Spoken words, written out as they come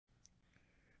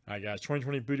Hi guys,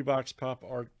 2020 Booty Box Pop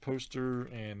Art Poster,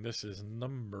 and this is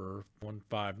number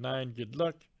 159. Good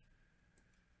luck.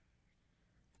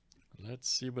 Let's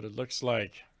see what it looks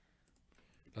like.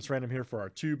 Let's random here for our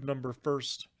tube number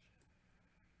first.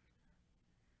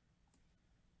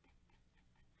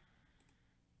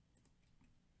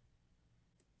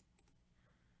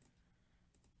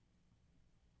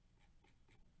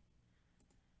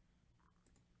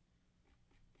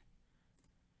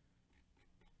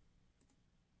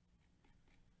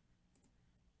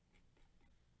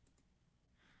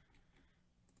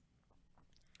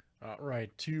 All right,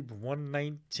 tube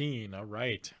 119. All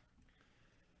right.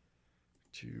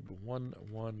 Tube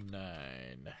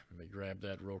 119. Let me grab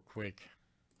that real quick.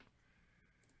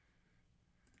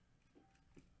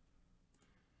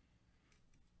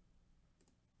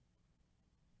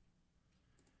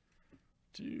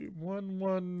 Tube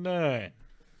 119.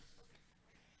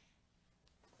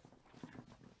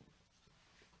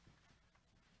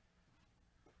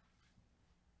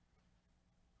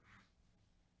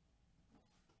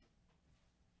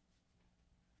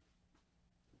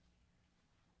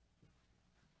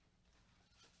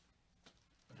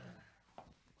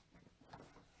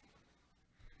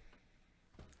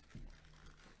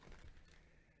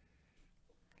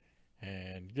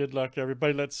 And good luck,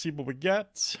 everybody. Let's see what we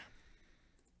got.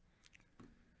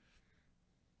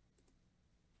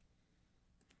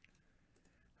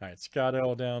 All right, Scott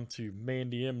L down to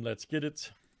Mandy M. Let's get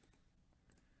it.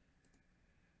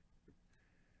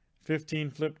 15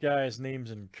 flip guys,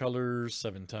 names and colors,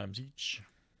 7 times each.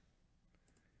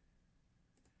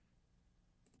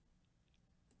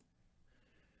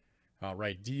 All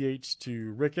right, DH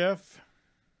to Rick F.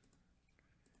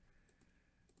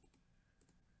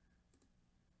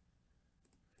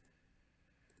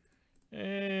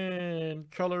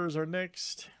 And colors are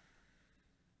next.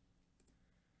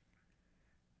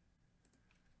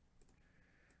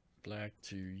 Black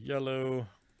to yellow.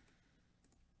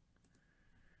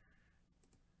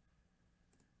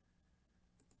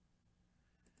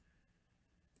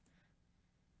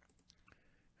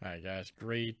 All right, guys,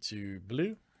 gray to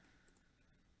blue.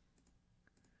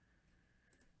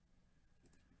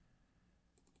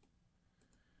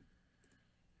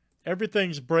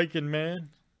 Everything's breaking, man.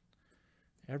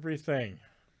 Everything.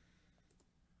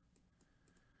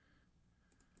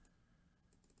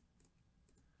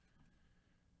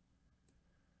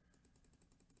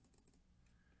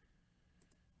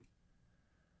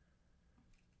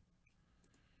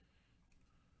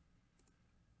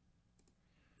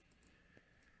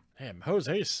 Damn,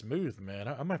 Jose's smooth, man.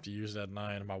 I'm gonna have to use that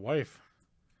 9. My wife.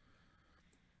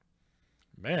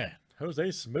 Man,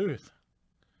 Jose's smooth.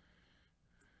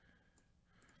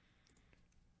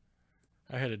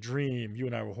 I had a dream. You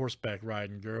and I were horseback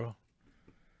riding, girl.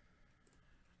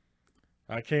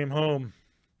 I came home.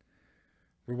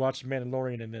 We watched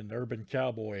Mandalorian and then Urban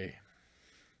Cowboy.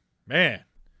 Man,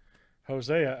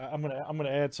 Jose, I'm gonna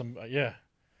add some. Yeah,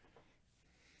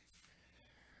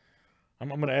 I'm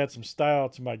gonna add some style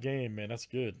to my game, man. That's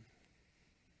good.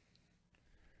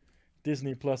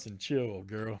 Disney Plus and chill,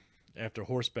 girl. After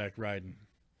horseback riding,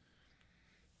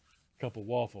 couple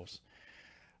waffles.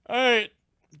 All right.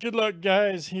 Good luck,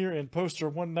 guys, here in poster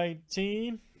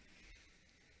 119.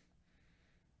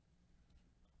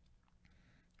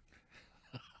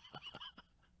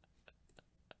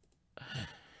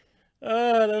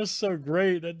 Ah, that was so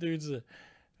great. That dude's a...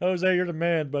 Jose, you're the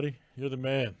man, buddy. You're the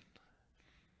man.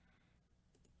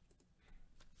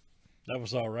 That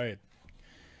was all right.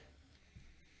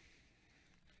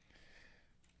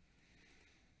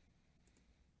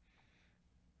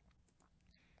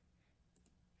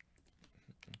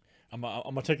 I'm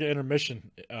gonna take an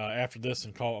intermission after this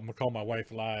and I'm gonna call my wife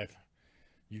live.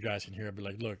 You guys can hear her. Be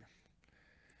like, look,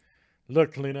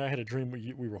 Kalina, I had a dream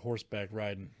we were horseback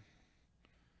riding.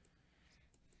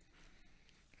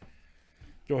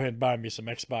 Go ahead and buy me some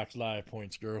Xbox Live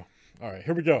points, girl. All right,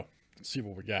 here we go. Let's see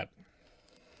what we got.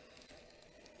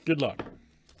 Good luck.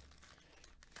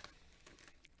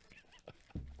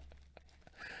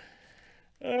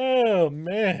 Oh,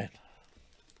 man.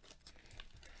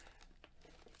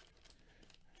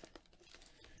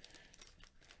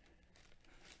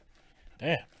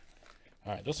 Damn.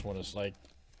 All right, this one is like...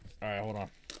 All right, hold on.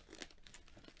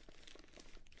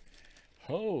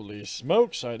 Holy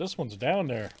smokes. All right, this one's down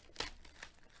there.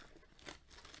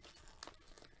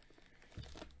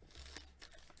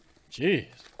 Jeez.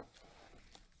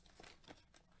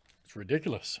 It's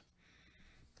ridiculous.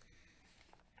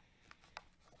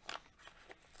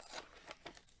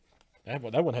 That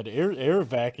one had air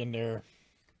vac in there.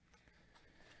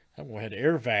 That one had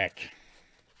air vac.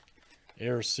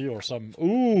 Air seal or something.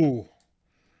 Ooh.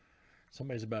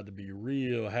 Somebody's about to be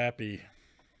real happy.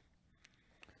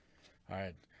 All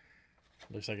right.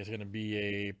 Looks like it's going to be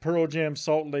a Pearl Jam,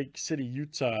 Salt Lake City,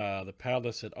 Utah. The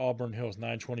Palace at Auburn Hills,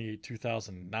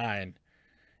 9/28/2009.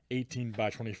 18 by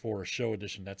 24 show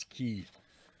edition. That's key.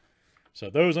 So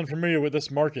those unfamiliar with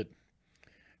this market,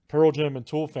 Pearl Jam and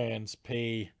Tool fans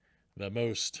pay the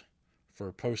most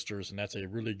for posters, and that's a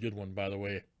really good one, by the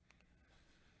way.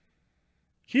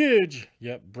 Huge.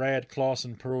 Yep, Brad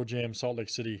Clausen, Pearl Jam, Salt Lake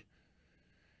City.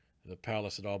 The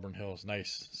Palace at Auburn Hills.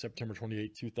 Nice. September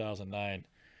 28, 2009.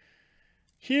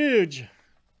 Huge.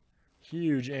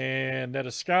 Huge. And that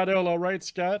is Scott L. All right,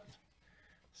 Scott.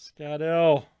 Scott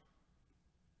L.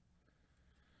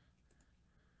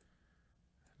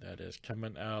 That is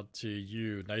coming out to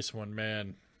you. Nice one,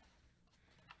 man.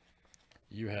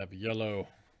 You have yellow.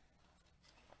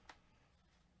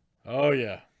 Oh,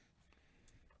 yeah.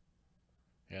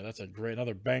 Yeah, that's a great,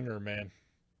 another banger, man.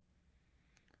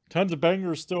 Tons of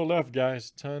bangers still left,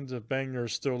 guys. Tons of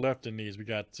bangers still left in these. We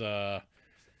got,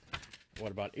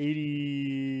 what, about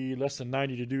 80, less than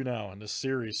 90 to do now in this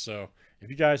series. So if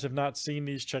you guys have not seen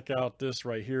these, check out this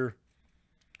right here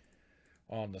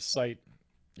on the site.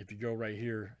 If you go right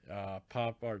here,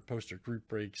 pop art poster group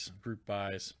breaks, group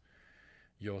buys,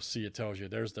 you'll see it tells you.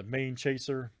 There's the main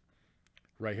chaser.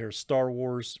 Right here, Star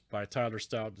Wars by Tyler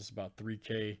Stout. This is about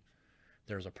 $3K.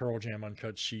 There's a Pearl Jam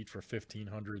uncut sheet for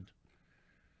 $1,500.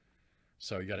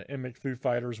 So you got an Emic Foo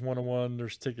Fighters 101.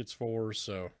 There's tickets for.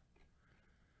 So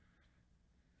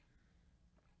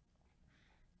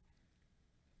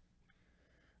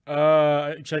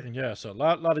checking, yeah. So a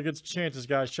lot of good chances,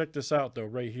 guys. Check this out though,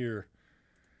 right here.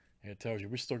 It tells you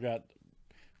we still got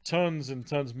tons and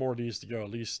tons more of these to go.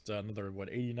 At least another, what,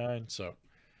 89. So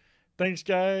thanks,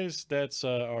 guys. That's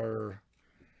our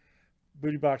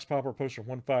Booty Box Popper Poster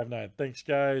 159. Thanks,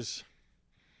 guys.